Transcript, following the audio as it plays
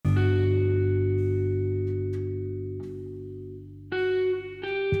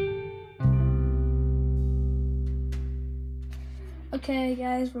Okay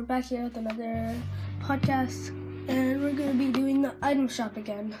guys, we're back here with another podcast and we're going to be doing the item shop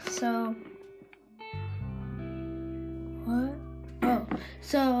again. So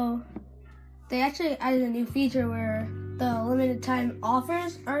they actually added a new feature where the limited time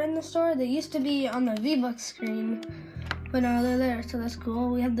offers are in the store. They used to be on the V-Bucks screen, but now they're there, so that's cool.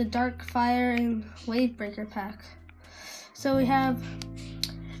 We have the Dark Fire and Wave Breaker pack. So we have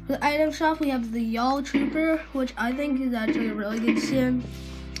the item shop, we have the Y'all Trooper, which I think is actually a really good skin.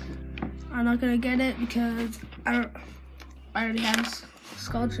 I'm not gonna get it because I already have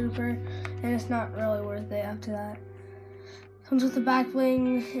Skull Trooper, and it's not really worth it after that. Comes with a back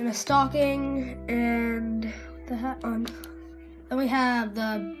bling and a stocking and the hat on. Then we have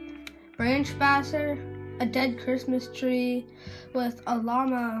the Branch Basser, a dead Christmas tree with a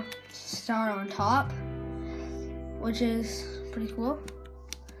llama star on top, which is pretty cool.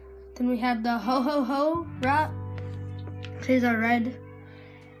 Then we have the Ho Ho Ho wrap, which is a red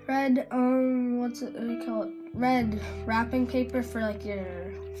red wrapping paper for like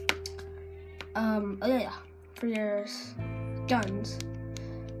your for your guns.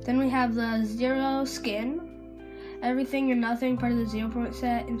 Then we have the Zero skin, Everything or Nothing, part of the 0 point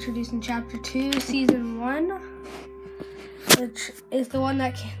set, introduced in Chapter 2, Season 1, which is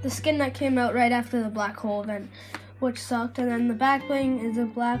the skin that came out right after the Black Hole event, which sucked. And then the back bling is a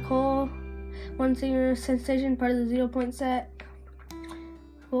Black Hole, One Singer Sensation, part of the 0 point set.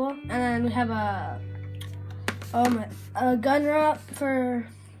 Cool. And then we have a gun wrap for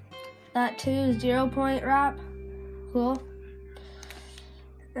that too, 0 point wrap. Cool.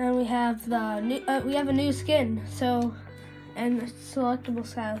 And we have a new skin, and selectable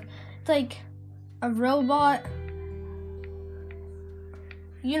style. It's like a robot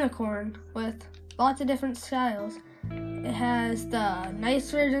unicorn with lots of different styles. It has the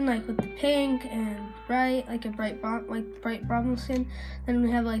nice version, like with the pink and bright, like a bright bomb skin. Then we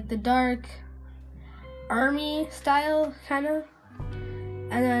have like the dark army style kind of,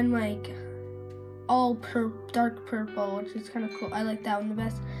 and then like all dark purple, which is kind of cool. I like that one the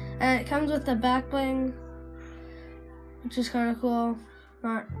best. And it comes with the back bling, which is kind of cool.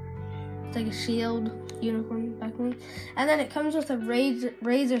 It's like a shield unicorn back bling. And then it comes with a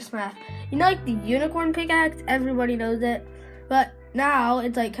razor smash. You know, like the unicorn pickaxe, everybody knows it, but now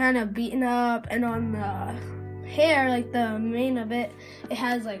it's like kind of beaten up, and on the hair, like the mane of it, it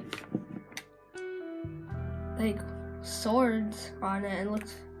has like swords on it, and it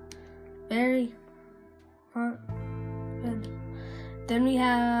looks very good. Then we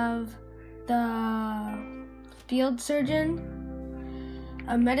have the Field Surgeon,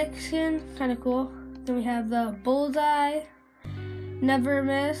 a medic skin, kind of cool. Then we have the Bullseye, Never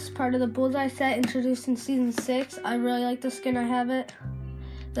Miss, part of the Bullseye set, introduced in Season 6. I really like the skin, I have it.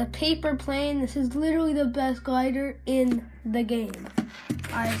 The Paper Plane, this is literally the best glider in the game,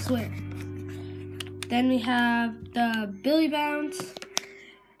 I swear. Then we have the Billy Bounce.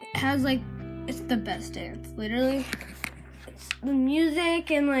 It has it's the best dance, literally. It's the music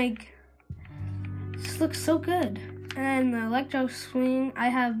and it just looks so good. And the Electro Swing, I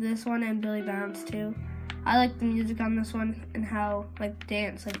have this one, and Billy Bounce too. I like the music on this one and how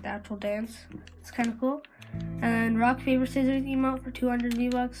dance, the actual dance. It's kind of cool. And then Rock Paper Scissors emote for 200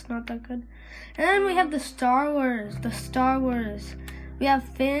 V-Bucks, not that good. And then we have the Star Wars. We have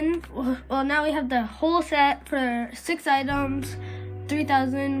Finn. Well, now we have the whole set for 6 items,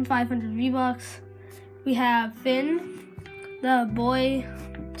 3,500 V-Bucks. We have Finn, the boy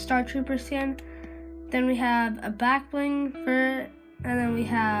Star Trooper skin. Then we have a back bling and then we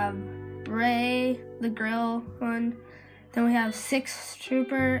have Ray, the grill one. Then we have 6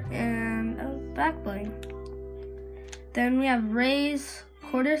 Trooper and a back bling. Then we have Ray's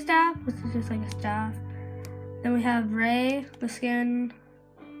quarterstaff, which is just like a staff. Then we have Ray, the skin,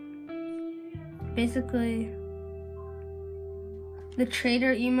 basically the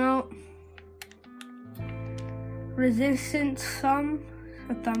Trader emote, Resistance thumb,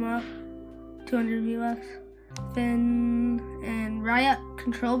 a thumb up, 200 V-Bucks. Finn and Riot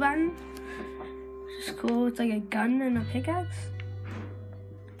control button, which is cool. It's like a gun and a pickaxe,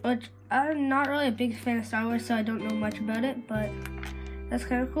 which I'm not really a big fan of Star Wars, so I don't know much about it, but that's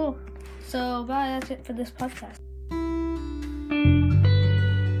kind of cool. So bye, that's it for this podcast.